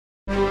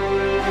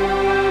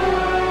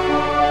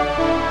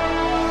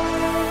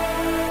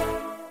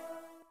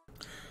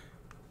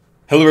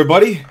Hello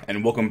everybody,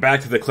 and welcome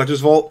back to the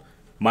Collector's Vault.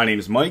 My name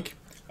is Mike.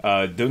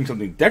 Doing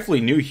something definitely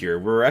new here.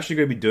 We're actually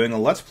going to be doing a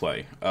Let's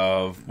Play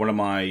of one of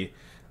my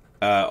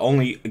the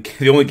only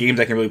games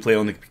I can really play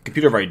on the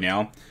computer right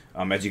now.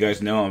 As you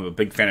guys know, I'm a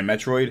big fan of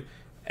Metroid,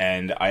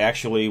 and I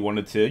actually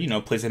wanted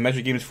to, play some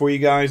Metroid games for you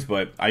guys,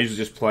 but I usually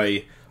just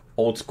play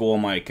old school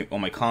on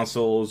my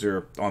consoles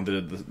or on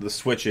the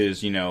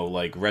Switches,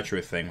 like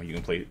retro thing where you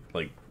can play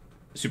like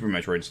Super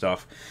Metroid and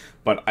stuff.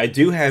 But I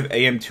do have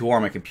AM2R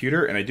on my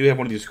computer, and I do have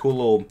one of these cool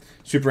little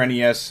Super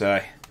NES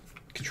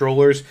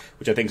controllers,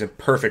 which I think is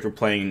perfect for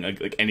playing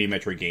like any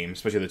Metroid game,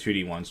 especially the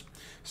 2D ones.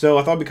 So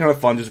I thought it'd be kind of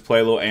fun just to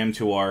play a little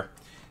AM2R,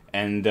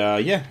 and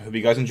yeah, hope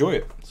you guys enjoy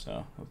it.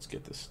 So let's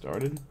get this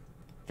started.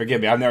 Forgive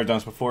me, I've never done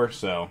this before,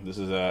 so this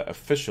is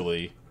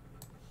officially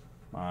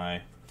my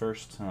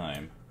first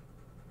time.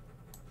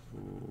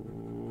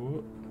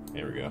 Ooh,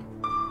 there we go.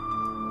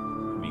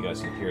 Hope you guys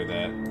can hear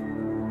that.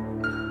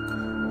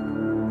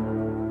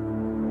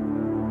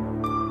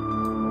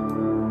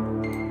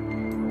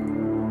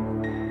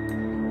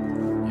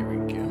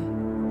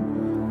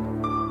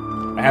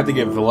 I have to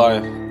give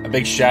a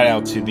big shout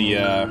out to the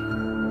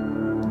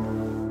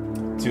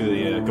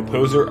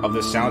composer of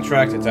this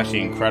soundtrack. It's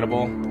actually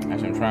incredible.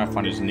 Actually, I'm trying to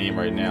find his name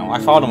right now. I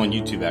followed him on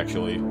YouTube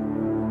actually.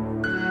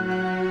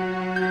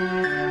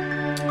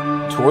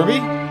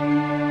 Torby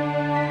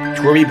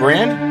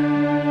brand?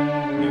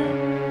 Yeah.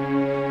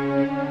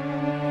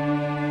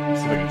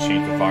 Let's see if I can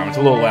change the volume. It's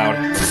a little loud.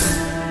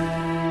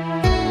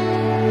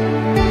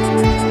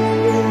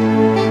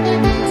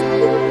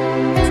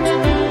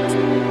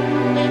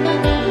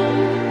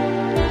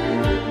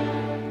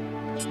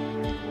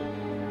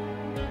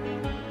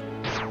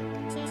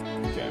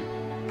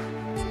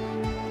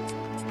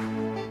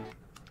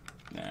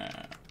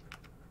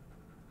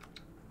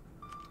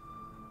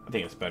 I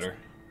think it's better.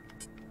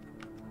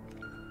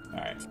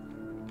 Alright.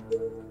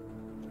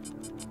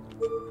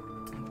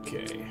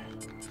 Okay.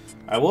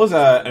 I was,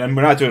 and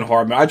we're not doing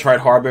hard mode. I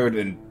tried hard mode,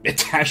 and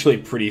it's actually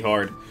pretty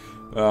hard.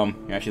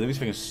 Actually, let me see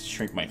if I can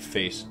shrink my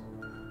face.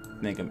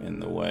 I think I'm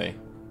in the way.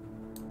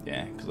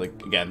 Yeah, because, like,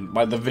 again,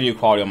 the video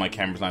quality on my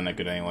camera's not that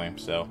good anyway,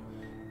 so.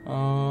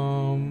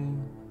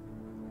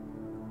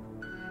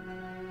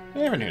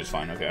 Everything is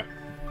fine, okay.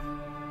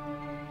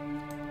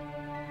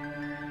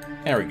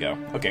 There we go.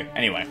 Okay,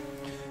 anyway.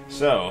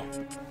 So,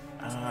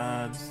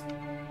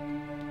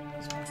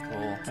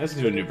 let's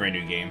do a brand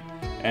new game,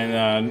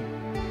 and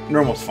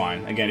normal's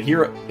fine. Again,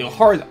 here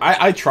hard.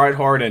 I tried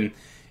hard, and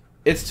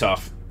it's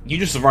tough. You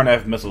just run out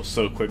of missiles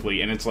so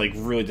quickly, and it's like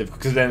really difficult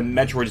because then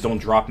Metroids don't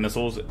drop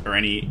missiles or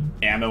any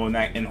ammo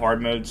in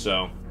hard mode.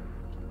 So,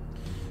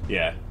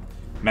 yeah,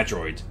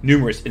 Metroids.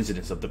 Numerous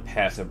incidents of the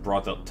past have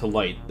brought to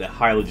light the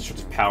highly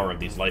destructive power of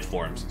these life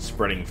forms,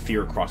 spreading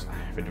fear across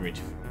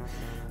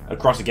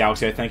the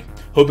galaxy, I think,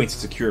 hoping to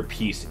secure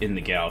peace in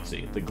the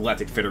galaxy. The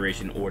Galactic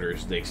Federation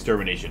orders the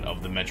extermination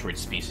of the Metroid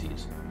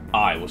species.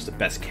 I was the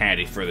best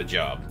candidate for the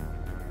job.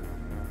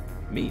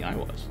 Me, I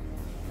was.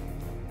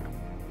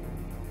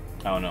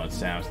 Oh no, it's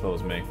Samus. That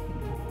was me.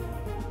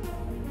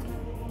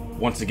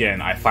 Once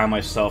again, I find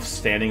myself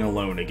standing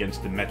alone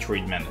against the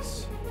Metroid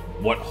menace.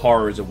 What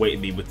horrors await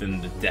me within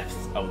the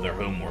depths of their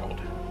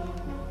homeworld?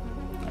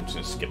 I'm just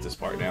gonna skip this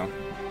part now.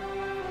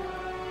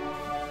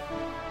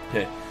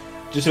 Okay.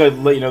 Just to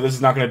let you know, this is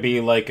not going to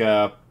be like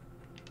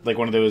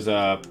one of those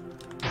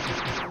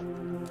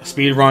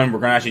speed run. We're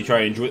going to actually try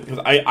to enjoy it, because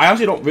I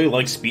honestly don't really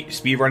like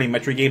speed running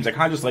Metroid games. I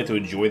kind of just like to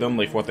enjoy them,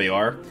 like what they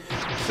are.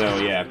 So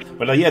yeah,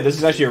 but yeah, this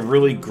is actually a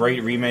really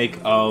great remake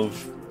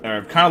of,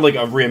 kind of like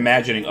a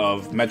reimagining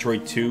of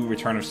Metroid 2: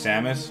 Return of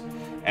Samus,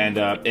 and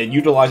it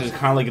utilizes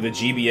kind of like the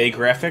GBA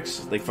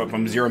graphics, like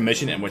from Zero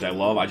Mission, and which I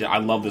love. I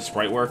love the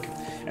sprite work,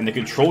 and the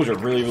controls are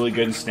really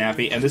good and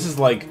snappy. And this is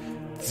like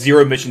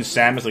Zero Mission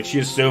Samus. Like, she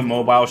is so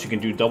mobile. She can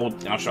do double.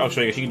 I'll show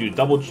you. She can do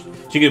double.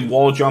 She can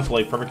wall jump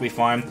like perfectly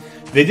fine.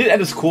 They did add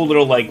this cool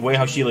little like way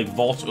how she like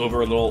vaults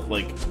over a little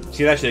like.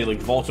 See that she like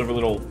vaults over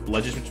little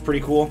ledges, which is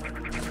pretty cool.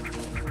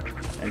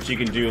 And she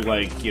can do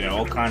like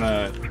all kind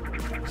of.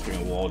 Just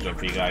doing a wall jump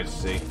for you guys to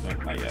see. No,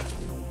 not yet.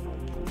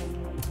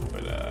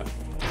 But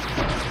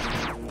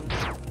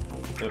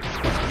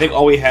I think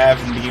all we have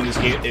in the beginning of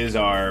this game is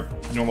our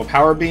normal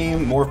power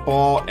beam, morph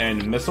ball,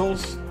 and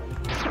missiles,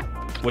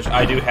 which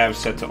I do have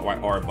set to my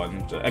R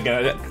button.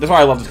 Again, that's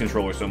why I love this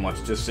controller so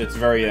much. Just it's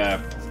very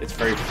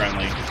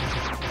friendly.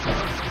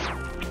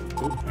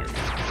 Ooh, there we go.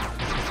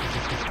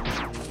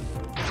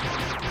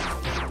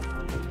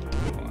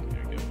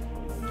 There we go.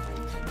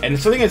 And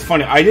something that's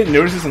funny, I didn't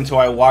notice this until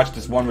I watched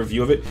this one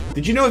review of it.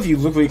 Did you know if you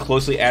look really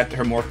closely at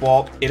her morph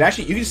ball, it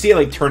actually you can see it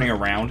like turning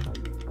around.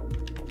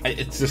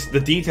 It's just the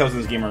details in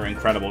this game are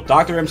incredible.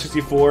 Dr.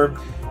 M64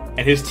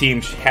 and his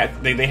team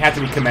they had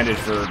to be commended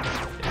for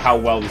how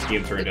well this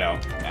game turned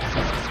out.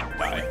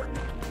 Die.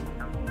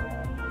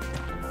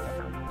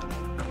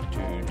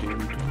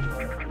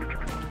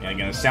 Yeah,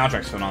 again, the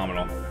soundtrack's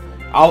phenomenal.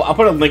 I'll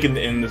put a link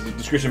in the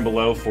description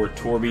below for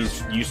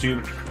Torby's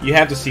YouTube. You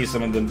have to see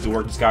some of the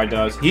work this guy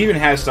does. He even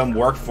has some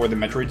work for the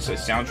Metroid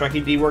soundtrack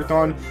he worked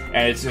on,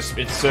 and it's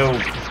so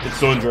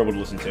enjoyable to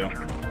listen to.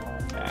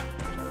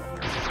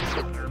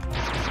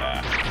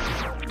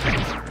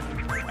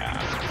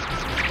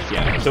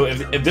 Yeah. So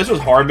if this was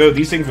hard mode,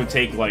 these things would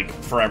take like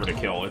forever to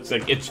kill. It's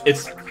like it's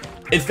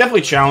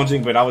definitely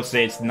challenging, but I would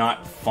say it's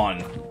not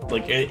fun.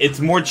 Like it's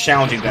more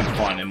challenging than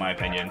fun, in my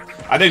opinion.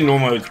 I think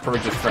normal mode is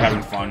perfect just for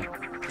having fun.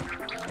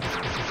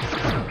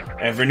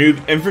 And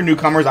for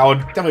newcomers, I would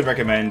definitely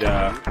recommend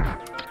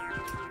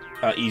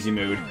easy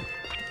mode.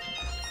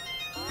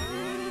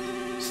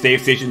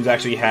 Save stations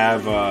actually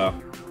have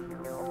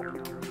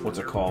what's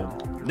it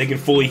called? They can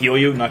fully heal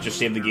you, not just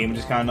save the game, which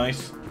is kind of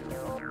nice.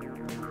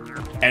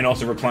 And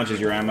also replenishes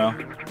your ammo.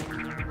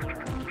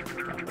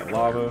 Got that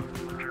lava.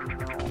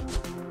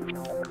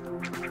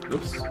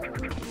 Oops.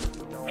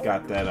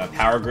 Got that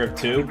power grip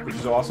too, which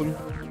is awesome.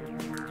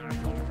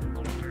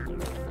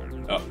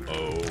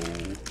 Uh-oh.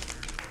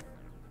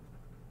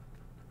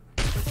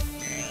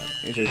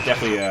 These are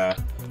definitely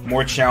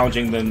more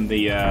challenging than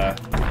the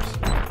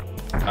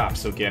I'm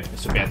so bad at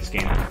this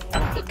game.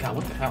 Oh god,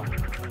 what the hell?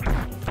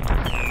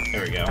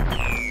 There we go.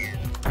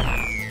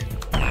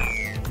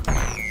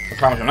 I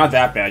promise I'm not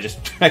that bad,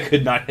 just I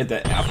could not hit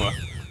that alpha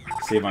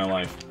to save my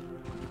life.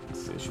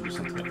 Let's see, there should be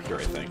something up here,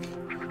 I think.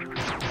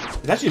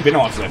 It's actually been a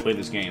while since I played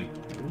this game.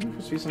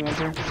 Is there supposed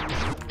to be something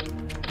up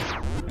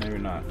here? Maybe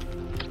not.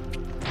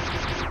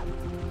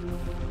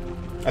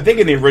 I think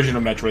in the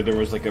original Metroid there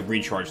was like a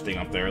recharge thing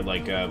up there,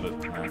 like but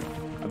I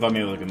thought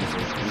maybe like a missile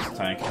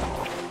tank.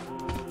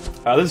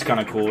 This is kind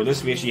of cool.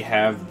 This we actually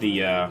have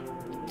the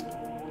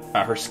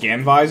her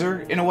scan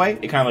visor in a way.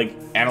 It kind of like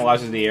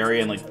analyzes the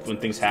area and like when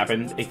things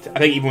happen. I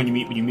think even when you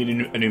meet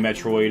a new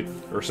Metroid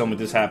or something like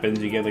this happens,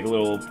 you get like a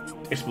little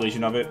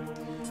explanation of it.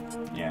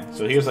 Yeah.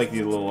 So here's like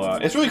the little.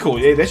 It's really cool.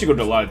 They actually go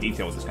into a lot of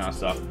detail with this kind of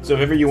stuff. So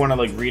if ever you want to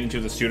like read into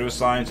the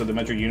pseudoscience of the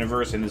Metroid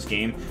universe in this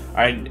game,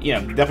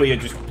 definitely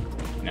just.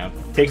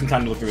 Take some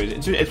time to look through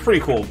it. It's pretty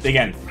cool.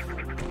 Again,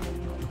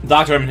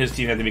 Dr. M and his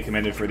team have to be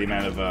commended for the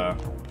amount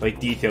of like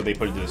detail they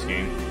put into this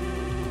game.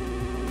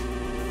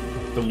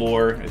 The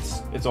lore,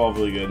 it's all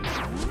really good.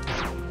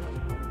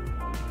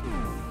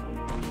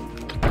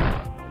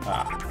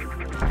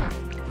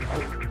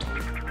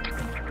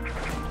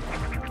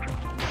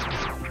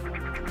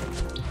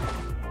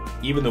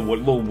 Even the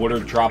little water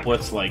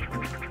droplets, like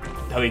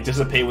how they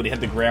dissipate when they hit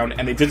the ground,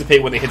 and they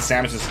dissipate when they hit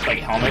Samus's like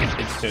helmet.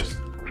 It's just.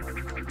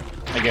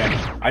 Again,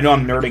 I know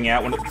I'm nerding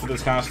out for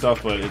this kind of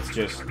stuff, but it's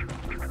just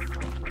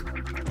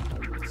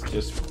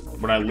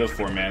what I live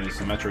for, man. It's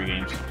the Metroid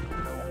games.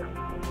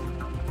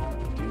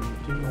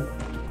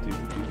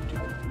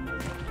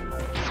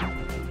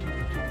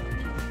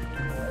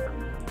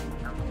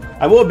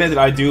 I will admit that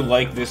I do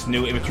like this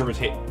new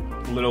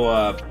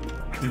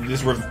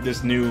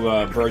this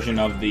new version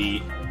of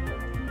the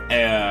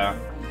I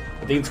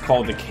think it's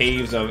called the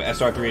Caves of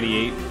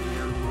SR388.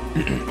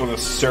 Or the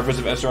surface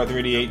of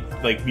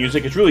SR388 like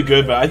music. It's really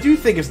good, but I do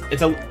think it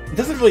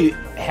doesn't really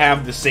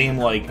have the same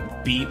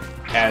like beat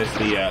as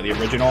the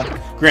original.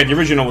 Granted, the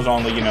original was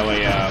on on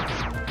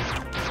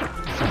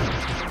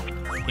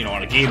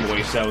a Game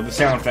Boy, so the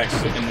sound effects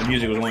and the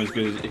music was only as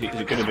good as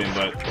it could have been.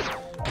 But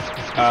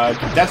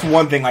that's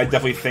one thing I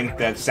definitely think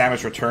that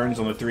Samus Returns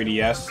on the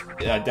 3DS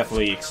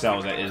definitely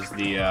excels at is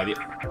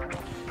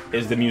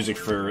the music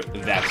for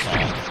that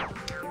song.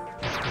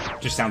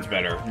 Just sounds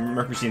better.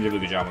 Mercury did a really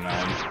good job on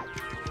that one.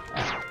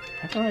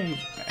 How do I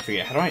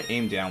forget. How do I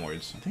aim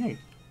downwards? I think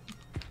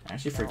I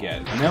actually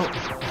forget. I know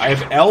I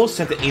have L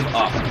set to aim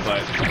up,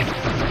 but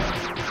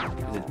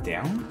is it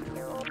down?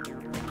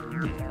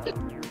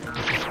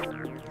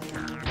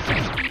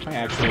 I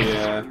actually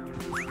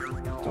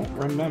don't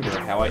remember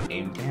how I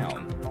aim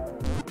down.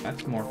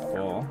 That's more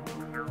fall.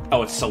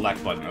 Oh, it's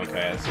select button.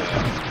 Okay,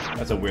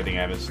 that's a weird thing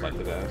I haven't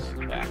selected as.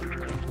 Yeah.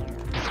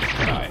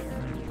 Alright.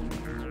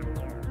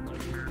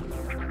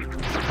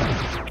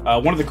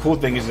 One of the cool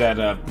things is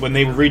that when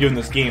they were redoing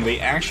this game, they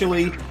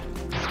actually,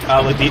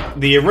 like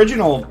the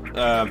original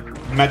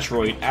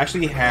Metroid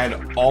actually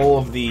had all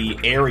of the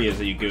areas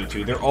that you go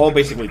to. They're all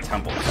basically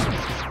temples,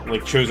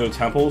 like Chozo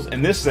temples.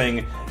 And this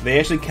thing, they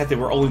actually kept it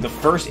where only the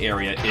first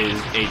area is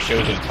a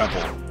Chozo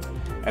temple.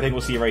 I think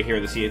we'll see right here.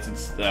 It's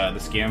the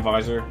scan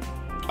visor.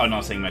 Oh, no,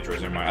 I'm saying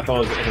Metroid. Never mind. I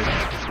thought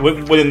it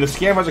was when the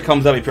scan visor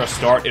comes up, you press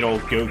start, it'll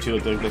go to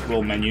the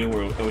little menu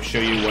where it'll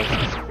show you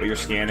what you're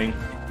scanning.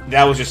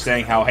 That was just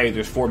saying how, hey,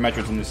 there's 4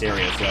 Metroids in this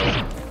area, so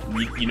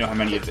you know how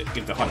many you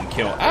have to hunt and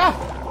kill. Ah!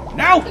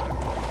 No!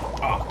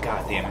 Oh,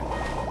 god damn it.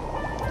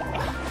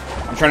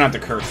 I'm trying not to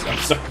curse. I'm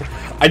sorry.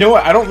 I know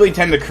I don't really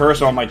tend to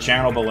curse on my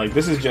channel, but, like,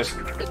 this is just...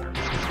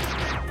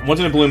 Once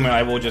in a blue moon,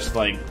 I will just,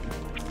 like...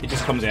 It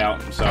just comes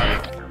out. I'm sorry.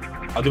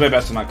 I'll do my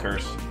best to not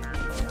curse.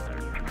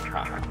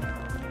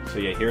 So,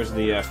 yeah, here's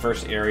the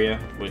first area,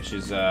 which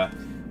is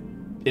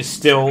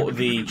still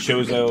the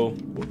Chozo...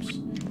 Whoops.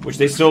 Which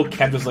they still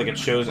kept as like a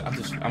Chozo.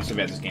 I'm so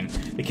bad at this game.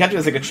 They kept it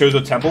as like a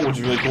Chozo temple, which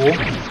is really cool.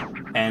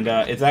 And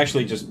it's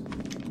actually just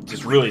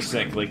just really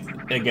sick. Like,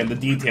 again, the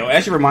detail. It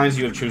actually reminds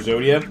you of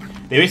Chozodia.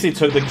 They basically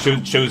took the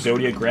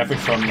Chozodia graphic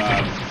from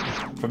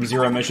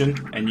Zero Mission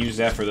and used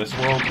that for this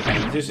world,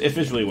 and it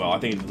fits really well. I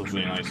think it looks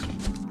really nice.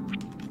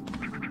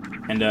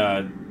 And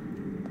I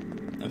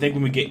think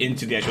when we get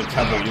into the actual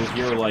temple, you'll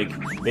hear, like,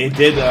 they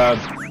did,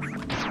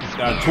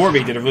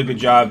 Torby did a really good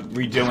job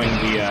redoing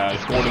the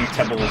Golden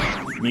Temple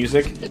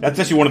music. That's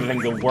actually one of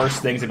the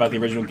worst things about the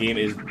original game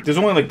is there's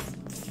only like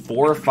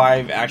 4 or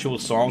 5 actual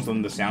songs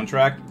on the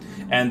soundtrack,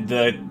 and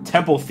the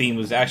temple theme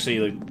was actually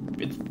like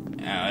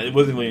it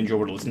wasn't really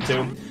enjoyable to listen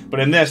to. But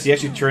in this, he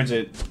actually turns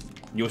it.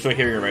 You'll start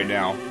hearing it right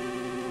now.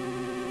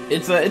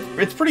 It's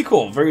pretty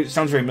cool.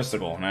 Sounds very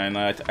mystical, and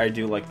I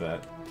do like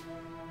that.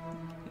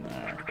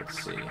 Alright,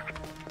 let's see.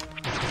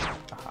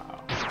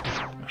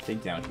 I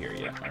think down here,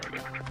 yeah, there we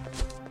go.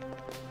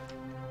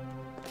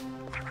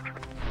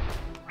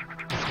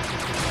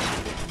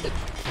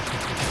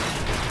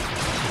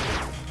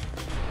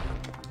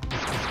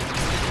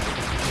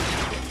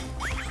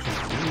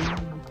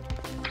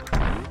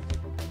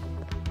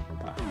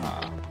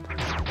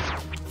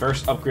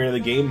 First upgrade of the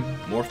game,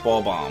 Morph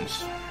Ball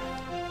Bombs.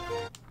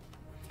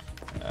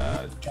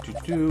 There we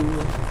go.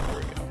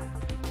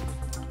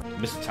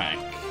 Missile Tank.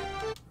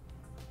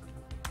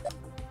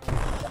 I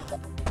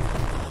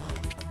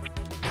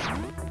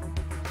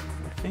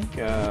think,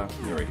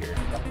 you're right here.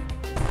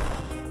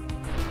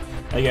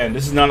 Again,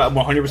 this is not a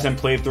 100%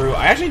 playthrough.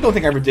 I actually don't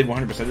think I ever did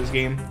 100% this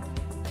game.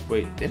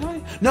 Wait, did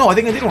I? No, I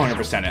think I did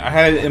 100% it. I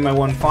had it in my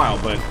one file,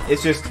 but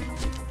it's just...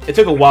 It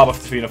took a while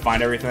for me to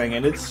find everything,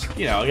 and it's,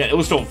 you know, again, it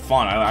was still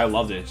fun. I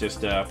loved it. It's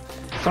just,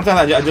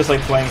 sometimes I just like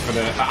playing for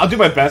the... I'll do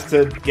my best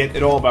to get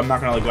it all, but I'm not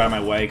going to, like, go out of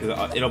my way,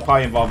 because it'll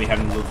probably involve me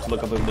having to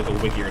look up a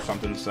wiki or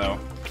something, so...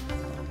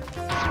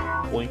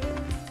 Boink.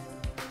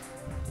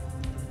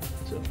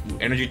 So,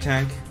 energy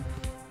tank.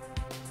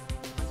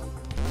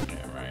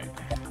 Yeah, right.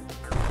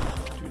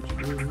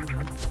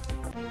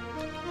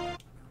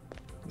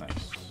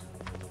 Nice.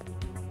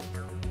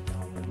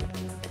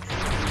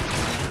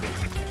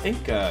 I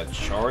think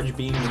Charge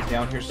Beam is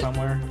down here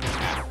somewhere.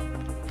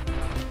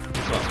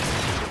 Well,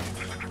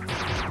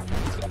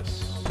 what's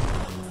this?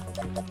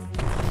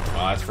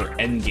 Oh, that's for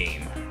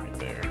endgame right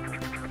there.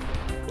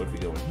 What do we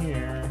go in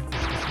here?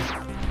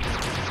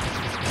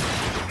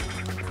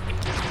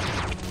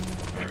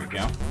 There we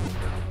go.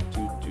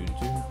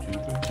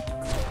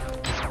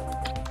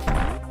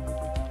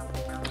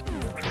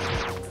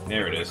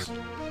 There it is.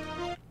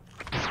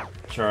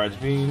 Charge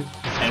Beam.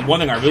 And one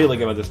thing I really like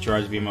about this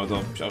Charge Beam, I'll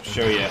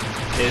show you,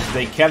 is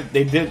they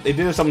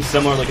did something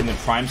similar like in the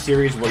Prime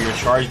series where your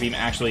Charge Beam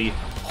actually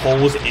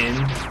pulls in,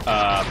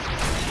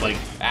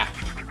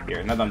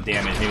 here, not on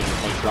damage, maybe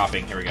it's like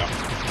dropping, here we go.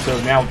 So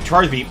now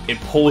Charge Beam, it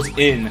pulls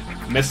in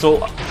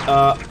missile,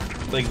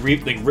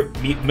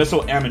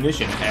 missile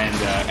ammunition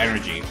and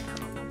energy.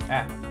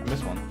 I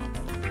missed one.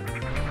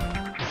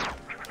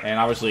 And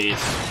obviously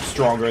it's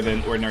stronger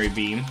than ordinary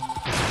beam.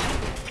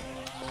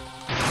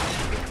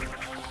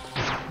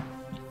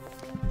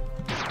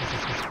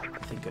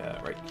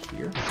 Right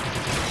here.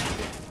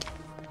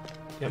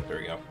 Yep, there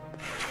we go.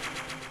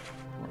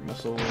 More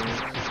missiles.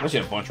 Actually,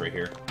 a bunch right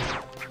here.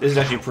 This is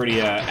actually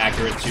pretty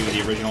accurate to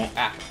the original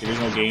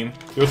game.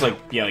 There was like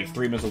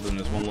 3 missiles in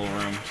this one little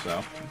room,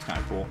 so it's kind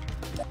of cool.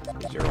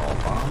 These are all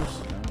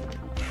bombs.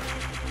 I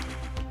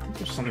think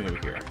there's something over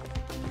here.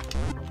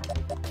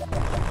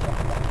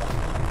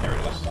 There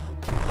it is.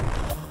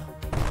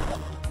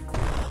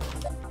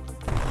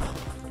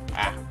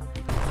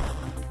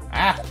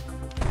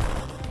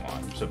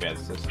 So bad at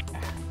this.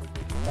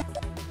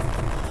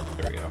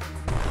 There we go.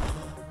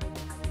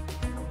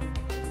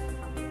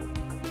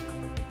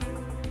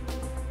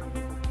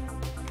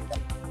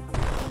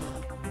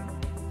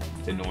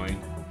 It's annoying.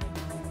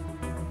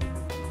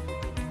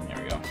 There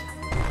we go.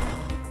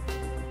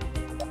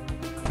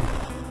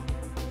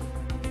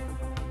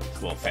 It's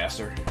a little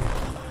faster.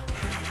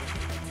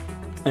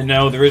 And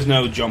no, there is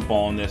no jump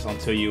ball in this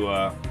until you,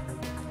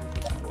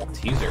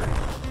 teaser.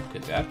 What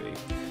could that be?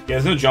 Yeah,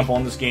 there's no jump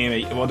on this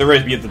game. Well, there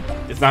is, but you have to,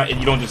 it's not,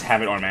 you don't just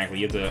have it automatically.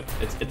 You have to,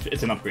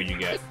 it's an upgrade you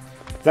get.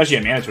 It's actually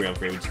a mandatory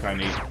upgrade, which is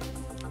kind of neat.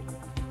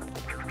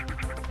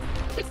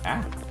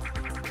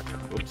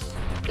 Oops.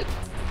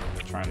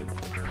 Trying to.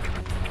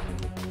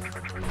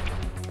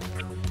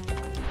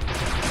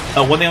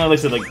 One thing I like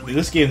to say, like,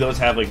 this game does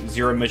have, like,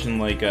 zero mission,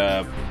 like,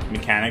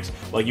 mechanics.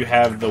 Like, you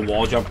have the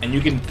wall jump, and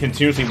you can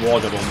continuously wall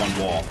jump on one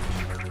wall.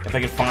 If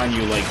I could find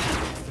you, like,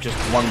 just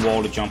one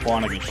wall to jump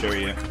on, I can show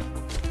you.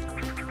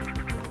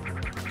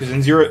 Because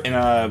in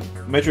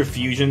Metroid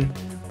Fusion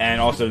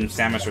and also in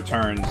Samus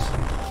Returns,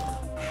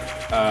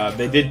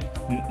 they did,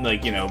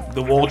 like, you know,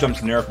 the wall jump's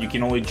nerfed. You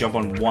can only jump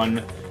on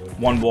one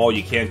wall.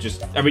 You can't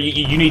just, I mean,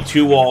 you need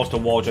 2 walls to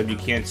wall jump. You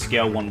can't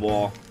scale one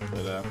wall.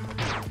 But,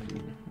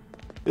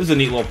 this is a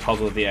neat little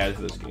puzzle that they added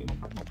to this game.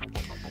 I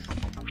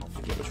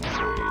forget which one it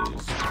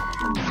is.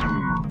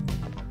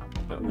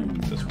 Oh, maybe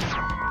it's this one.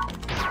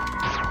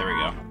 There we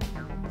go.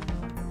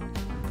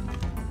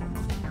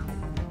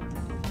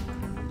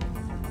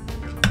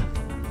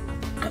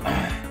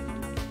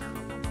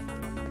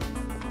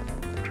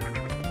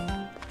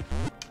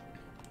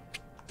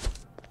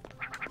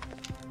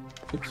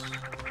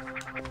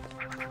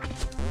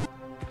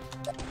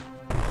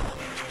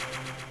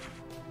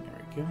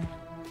 Go.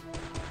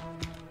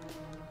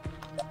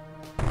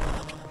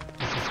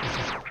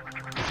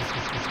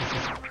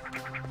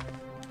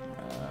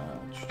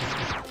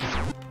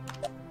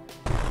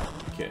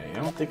 Okay, I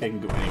don't think I can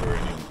go anywhere.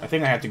 I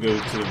think I have to go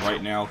to the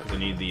right now because I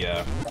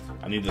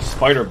need the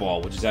spider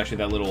ball, which is actually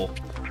that little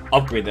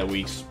upgrade that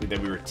we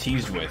were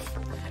teased with.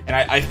 And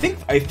I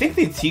think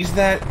they teased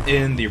that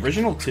in the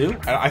original too.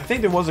 I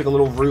think there was like a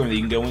little room that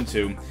you can go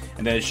into,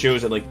 and then it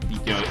shows that, like,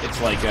 you know,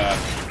 it's like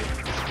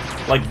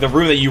the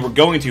room that you were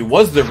going to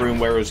was the room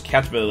where it was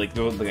kept by, like,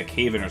 there was like a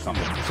cave-in or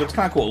something. So it's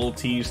kind of cool, a little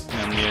tease,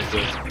 and then you have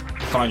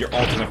to find your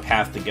ultimate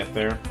path to get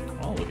there.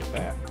 Oh, look at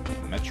that,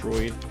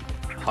 Metroid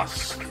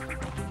Husk.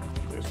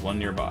 There's one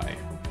nearby.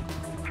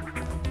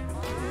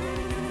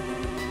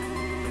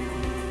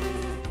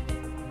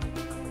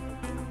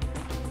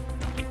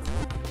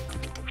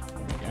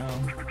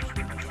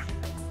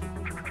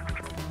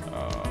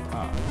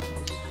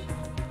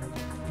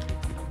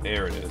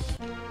 There it is.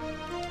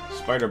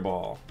 Spider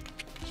ball.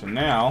 So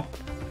now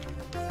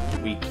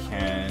we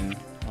can.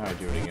 How do I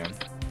do it again?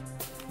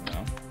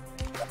 No.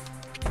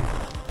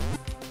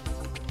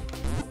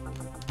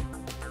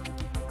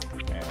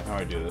 Man, how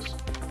do I do this?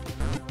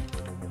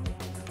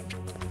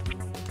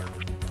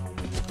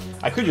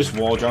 I could just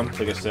wall jump,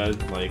 like I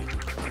said, like.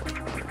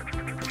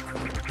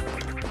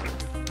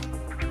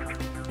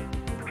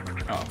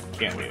 Oh,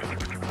 can't leave it.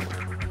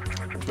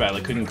 Too bad,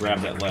 I couldn't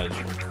grab that ledge.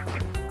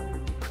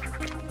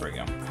 There we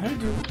go. How do I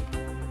do?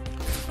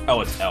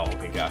 Oh, it's L.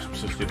 Okay, gosh, I'm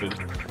so stupid.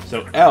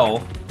 So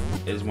L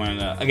is when,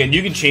 again,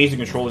 you can change the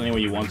controls any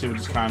way you want to,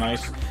 which is kind of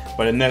nice.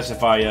 But in this,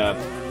 if I'm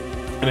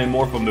in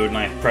morpho mode and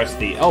I press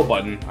the L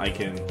button, I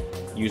can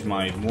use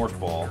my morph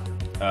ball,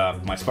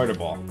 my spider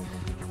ball.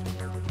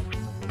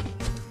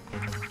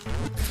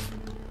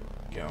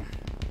 Go.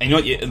 And you know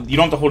what? You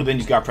don't have to hold it in. You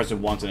just gotta press it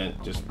once, and it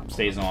just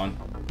stays on.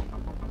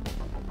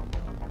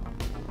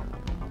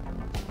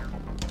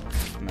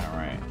 All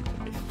right.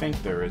 I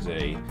think there is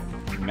a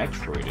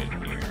Metroid in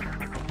here.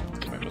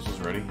 My missile's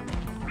ready.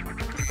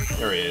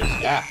 There he is.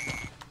 Ah!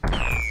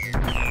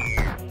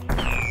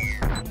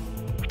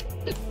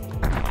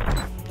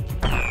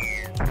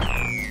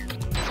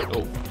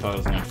 Oh, thought it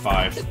was only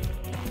 5.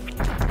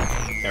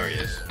 There he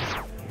is.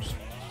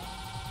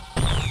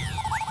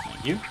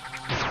 Thank you.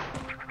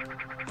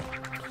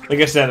 Like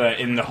I said,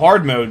 in the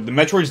hard mode, the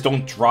Metroids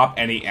don't drop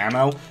any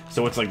ammo,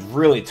 so it's like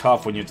really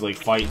tough when you have to like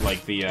fight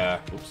like the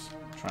oops,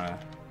 I'm trying to.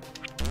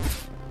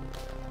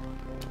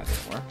 That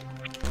didn't work.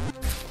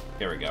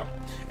 There we go.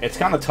 It's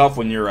kind of tough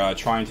when you're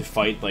trying to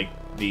fight like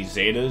the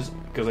Zetas,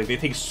 because like they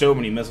take so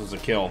many missiles to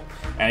kill,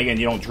 and again,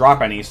 you don't drop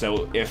any.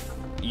 So if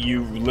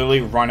you literally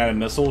run out of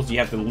missiles, you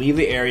have to leave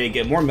the area,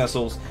 get more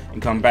missiles,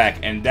 and come back.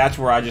 And that's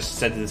where I just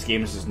said that this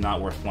game is just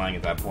not worth playing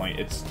at that point.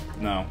 It's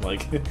no,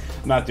 like, I'm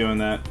not doing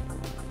that.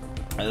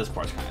 This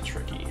part's kind of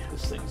tricky.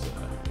 This thing's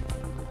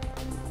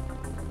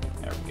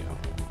there we go.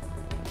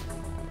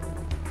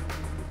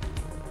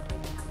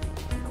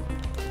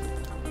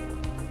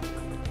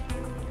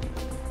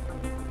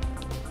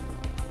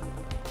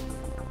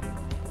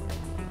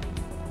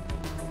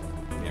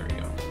 There we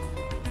go.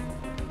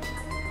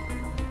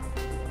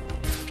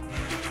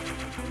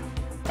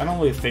 I don't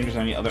really think there's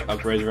any other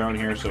upgrades around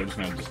here, so I'm just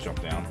gonna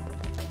jump down.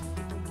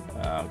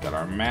 We've got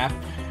our map.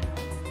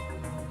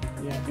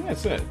 Yeah, I think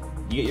that's it.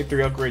 You get your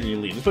 3 upgrades and you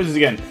leave. This place is,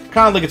 again,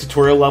 kind of like a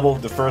tutorial level.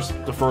 The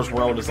first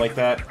world is like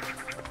that.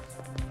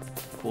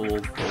 Cool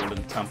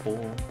golden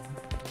temple.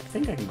 I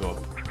think I can go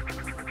up.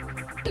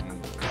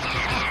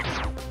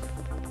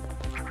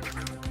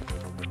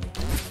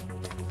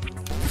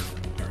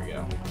 There we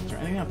go. Is there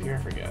anything up here?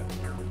 I forget.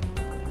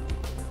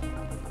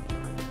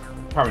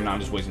 Probably not. I'm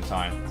just wasting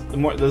time.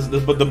 But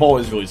the ball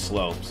is really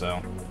slow, so.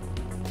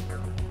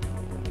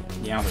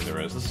 Yeah, I don't think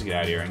there is. Let's just get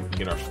out of here and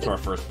get to our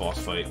first boss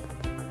fight.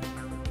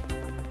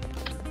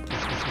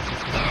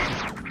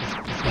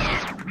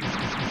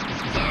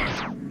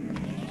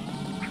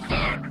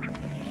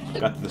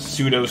 Got the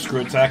pseudo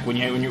screw attack. When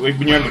you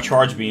have the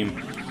charge beam,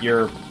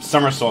 your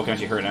somersault can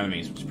actually hurt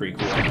enemies, which is pretty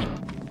cool.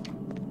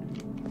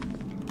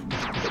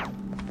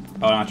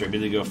 Oh, not sure. I need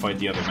to go fight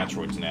the other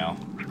Metroids now.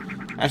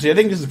 Actually, I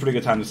think this is a pretty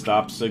good time to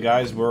stop. So,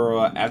 guys,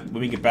 when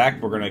we get back,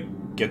 we're gonna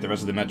get the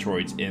rest of the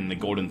Metroids in the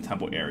Golden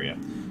Temple area.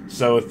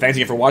 So, thanks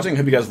again for watching. I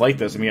hope you guys like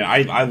this. I mean,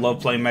 I love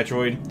playing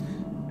Metroid,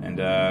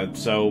 and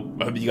so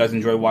I hope you guys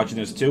enjoy watching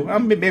this too.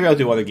 Maybe I'll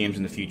do other games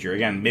in the future.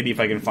 Again, maybe if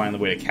I can find a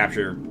way to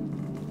capture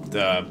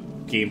the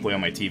gameplay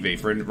on my TV.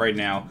 For right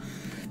now,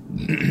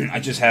 I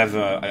just have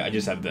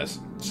this.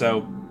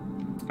 So,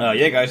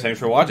 yeah, guys, thanks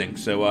for watching.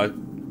 So,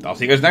 I'll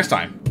see you guys next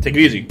time. Take it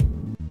easy.